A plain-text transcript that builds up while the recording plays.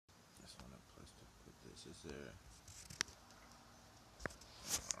sir.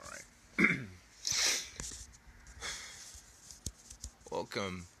 Alright.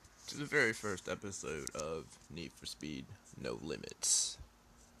 Welcome to the very first episode of Need for Speed No Limits.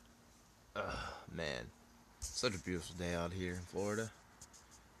 Man, such a beautiful day out here in Florida.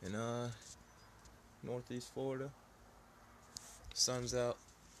 In Northeast Florida. Sun's out.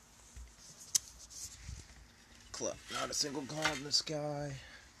 Not a single cloud in the sky.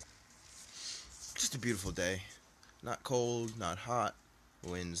 Just a beautiful day. Not cold, not hot.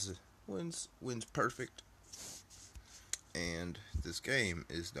 Wind's perfect. And this game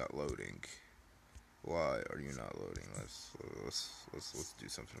is not loading. Why are you not loading? Let's do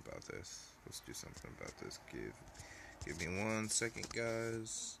something about this. Give me 1 second,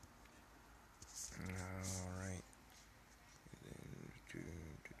 guys. Alright.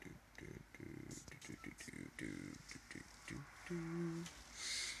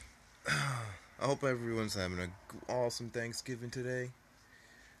 I hope everyone's having an awesome Thanksgiving today.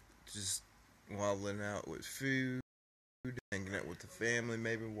 Just wobbling out with food, hanging out with the family,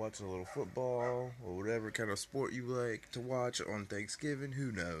 maybe watching a little football or whatever kind of sport you like to watch on Thanksgiving.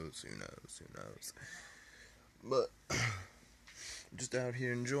 Who knows? But just out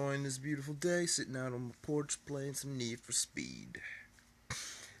here enjoying this beautiful day, sitting out on my porch playing some Need for Speed. It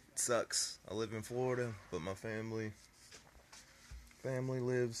sucks. I live in Florida, but my family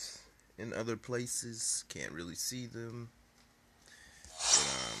lives in other places. Can't really see them.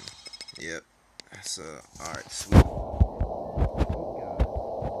 But, yep. So, alright, sweet.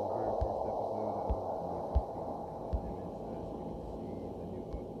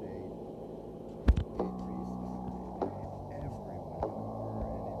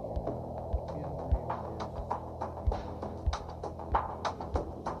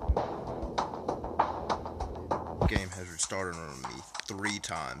 Game has restarted on me 3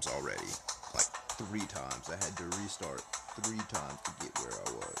 times already. Like 3 times. I had to restart 3 times to get where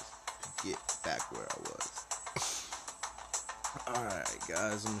I was. To get back where I was. Alright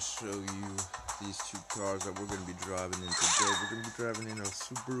guys, I'm going to show you these 2 cars that we're going to be driving in today. We're going to be driving in a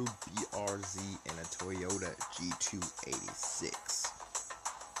Subaru BRZ and a Toyota G286.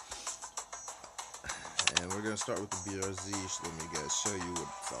 And we're going to start with the BRZ. Let me guys show you what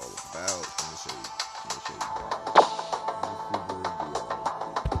it's all about. Let me show you.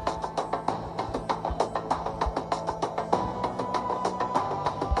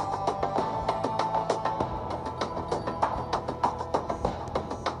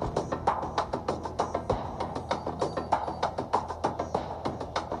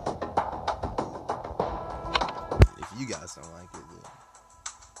 If you guys don't like it, then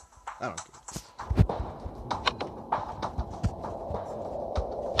I don't care.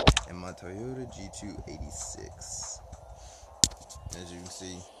 And my Toyota G286. As you can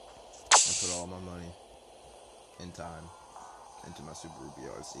see, I put all my money and time into my Subaru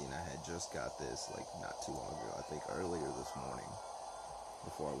BRZ, and I had just got this like not too long ago. I think earlier this morning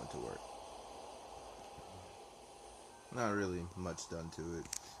before I went to work. Not really much done to it,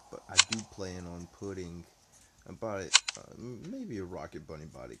 but I do plan on putting about it, maybe a Rocket Bunny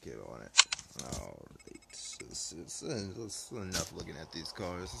body kit on it. Alright, it's enough looking at these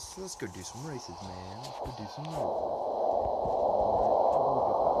cars. Let's go do some races, man. Let's go do some races.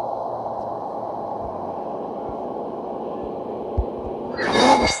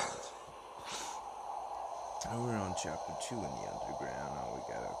 Now we're on chapter 2 in the underground. Now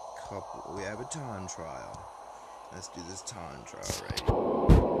we have a time trial. Let's do this time trial right here.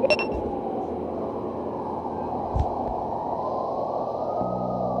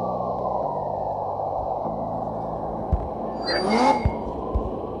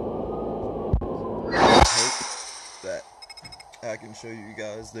 That I can show you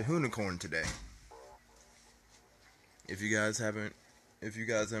guys the unicorn today. If you guys haven't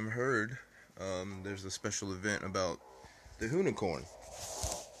heard, there's a special event about the unicorn.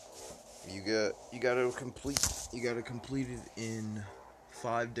 You gotta complete it in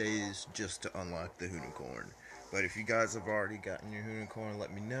 5 days just to unlock the unicorn. But if you guys have already gotten your unicorn,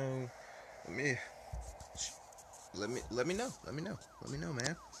 let me know. Let me know,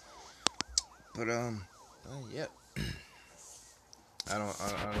 man. But yeah. I don't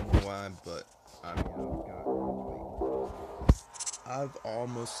know why, but I've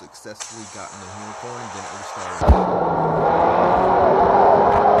almost successfully gotten the unicorn, and then it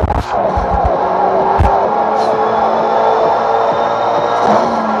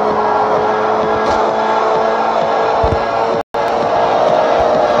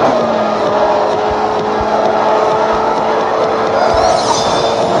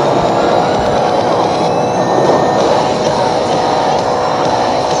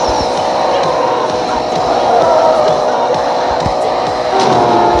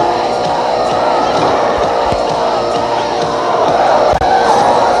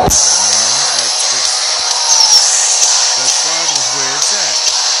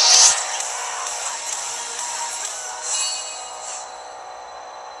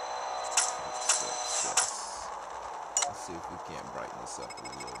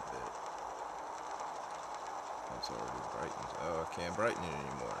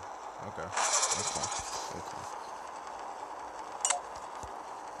anymore. Okay. Okay.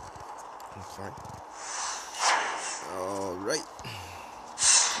 Okay. All right.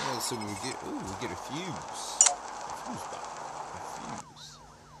 Let's see what we get. Ooh, we get a fuse. A fuse.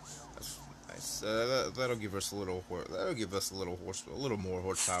 That's nice. That'll give us a little. That'll give us a little more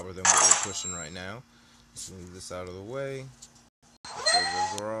horsepower than what we're pushing right now. Let's move this out of the way. Let's go to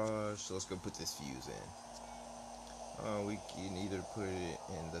the garage. So let's go put this fuse in. We can either put it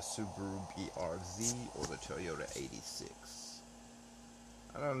in the Subaru BRZ or the Toyota 86.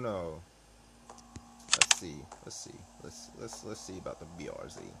 I don't know. Let's see. Let's see about the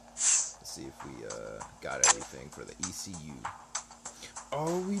BRZ. Let's see if we got everything for the ECU.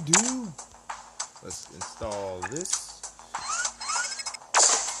 Oh, we do. Let's install this.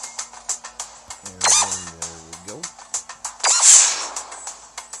 And then there we go.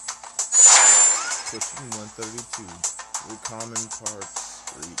 Pushing 132. The common parts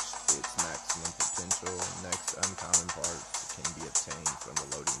reached its maximum potential. Next, uncommon parts can be obtained from the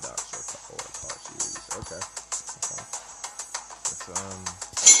loading docks or car series. Okay.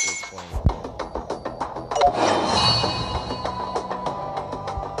 Let's explain.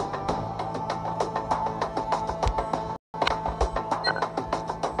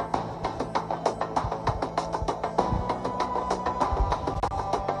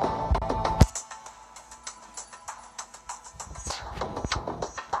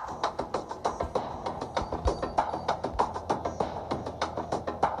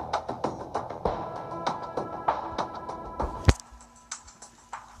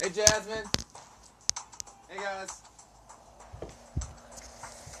 Hey, Jasmine. Hey, guys.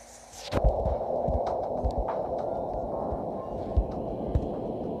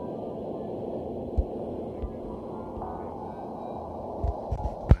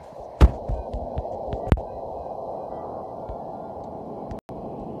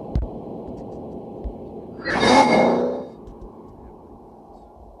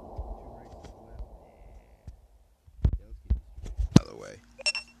 Out of the way.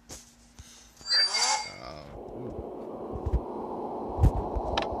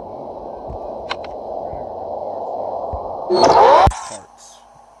 Parts.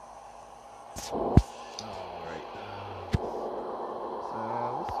 Alright. So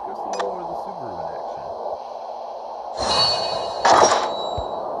let's go see more of the Subaru in action.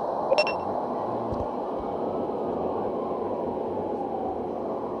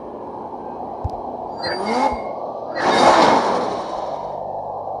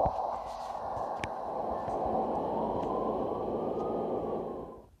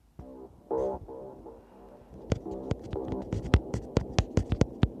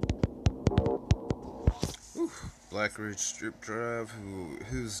 Black Ridge Strip Drive.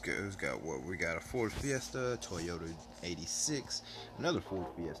 Who's got what? We got a Ford Fiesta, Toyota 86, another Ford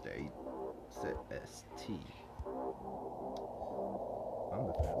Fiesta 8 set ST. I'm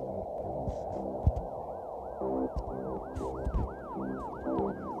the fast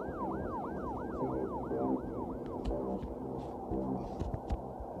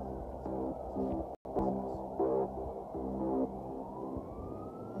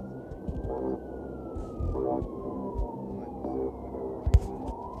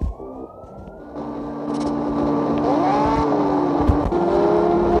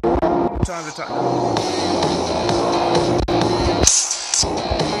time to time.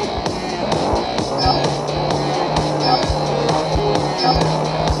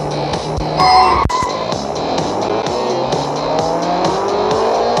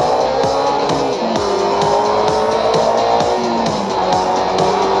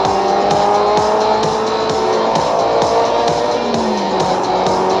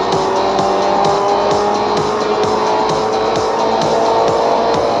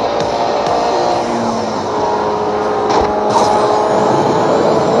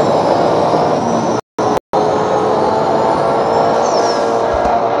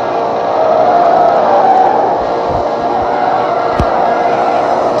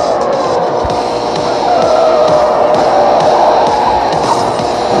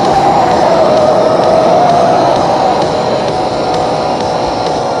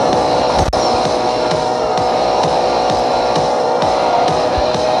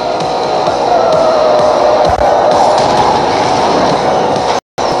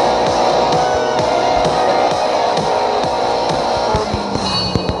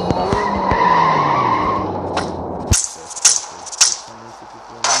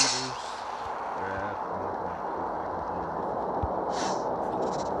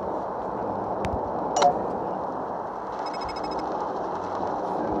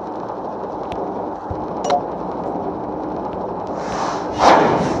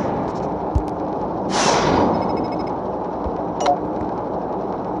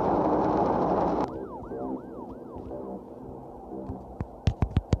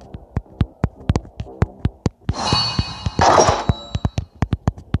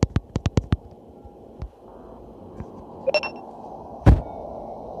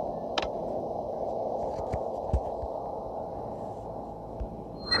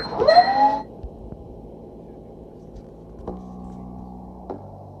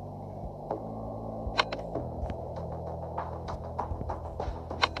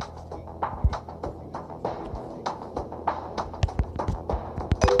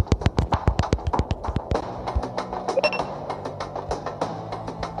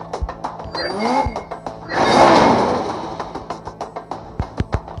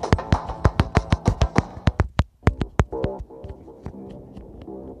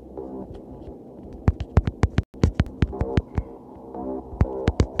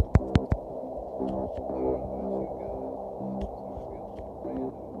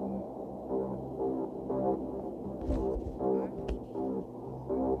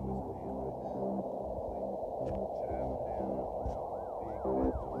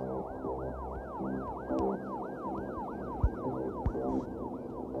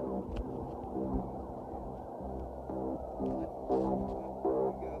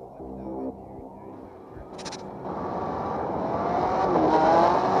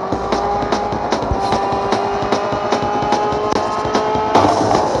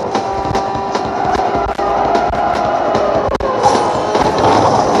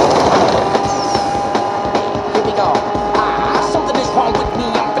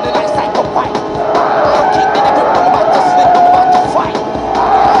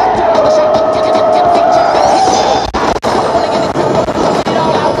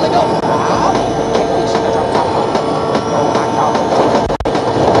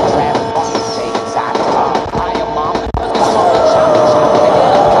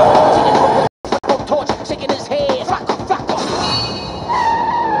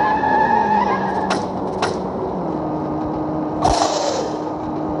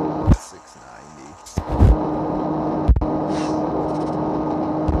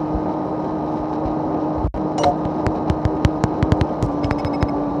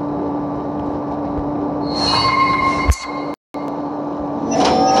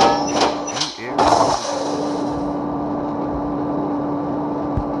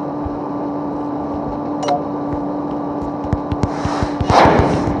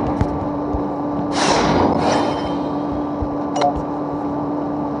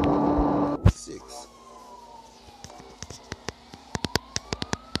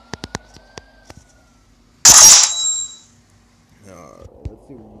 Let's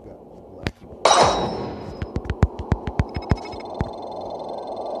see what you got. Black.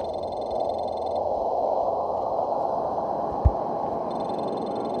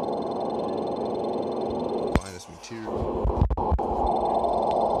 Minus material.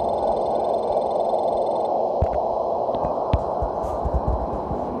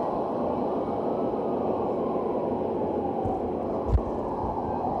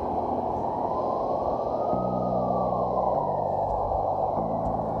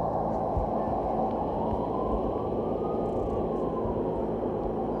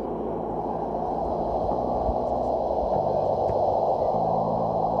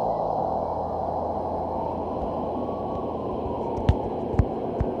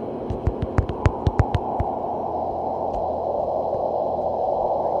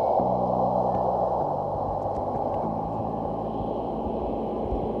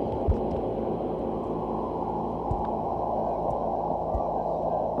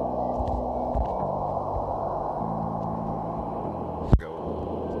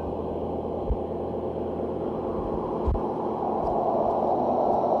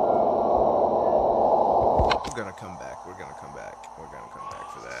 We're gonna come back. We're gonna come back. We're gonna come back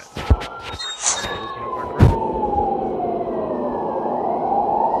for that. Open up our garage.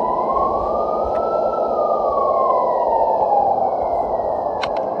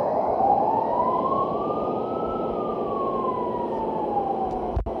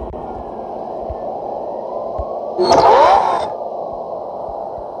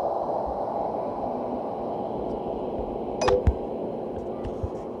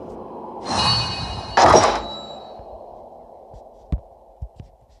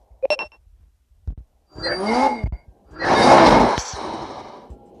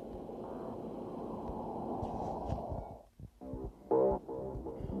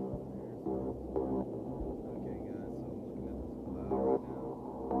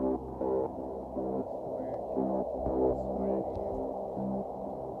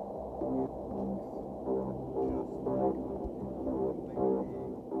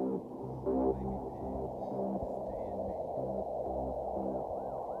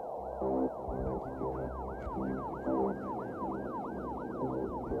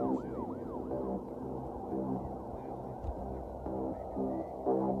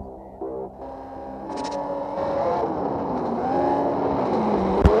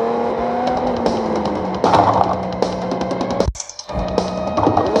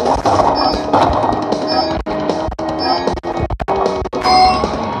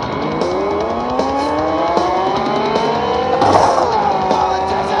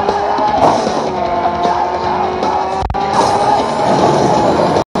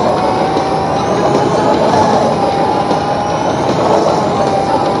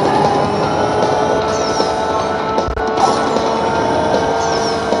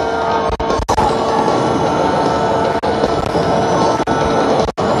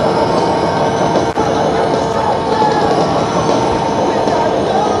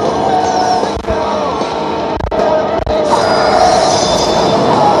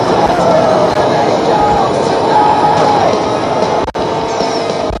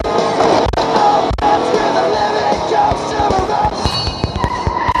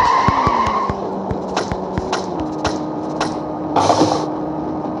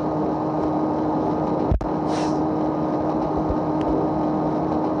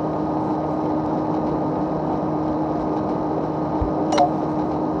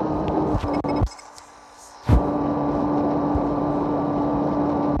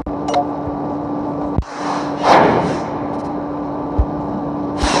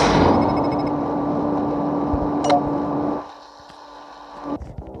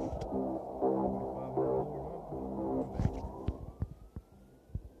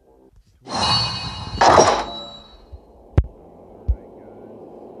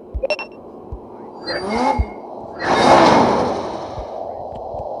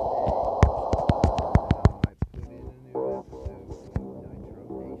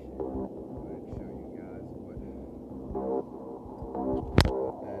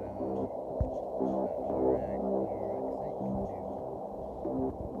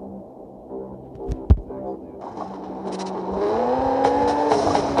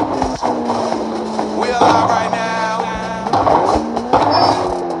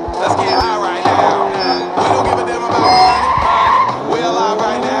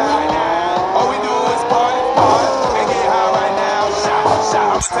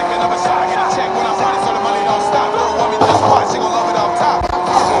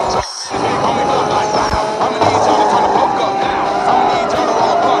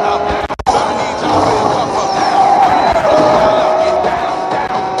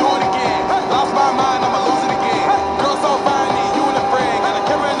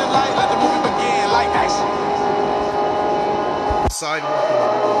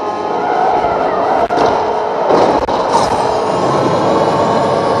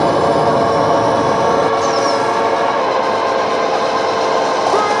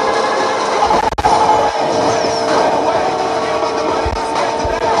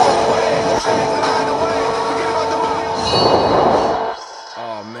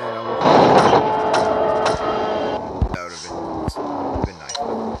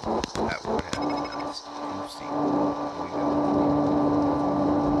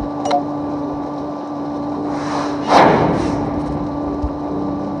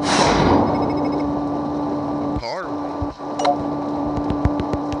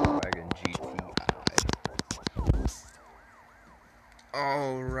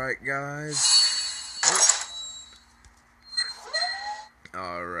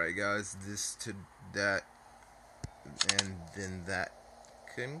 Alright guys, this to that, and then that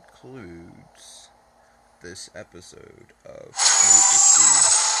concludes this episode of Need for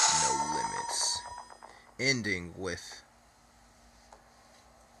Speed No Limits, ending with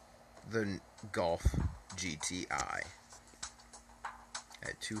the Golf GTI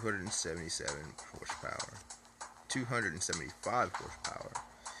at 277 horsepower, 275 horsepower.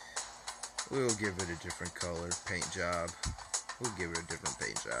 We'll give it a different color paint job. We'll give it a different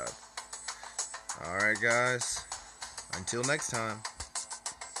paint job. Alright guys, until next time,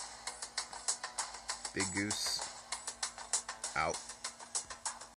 Big Goose out.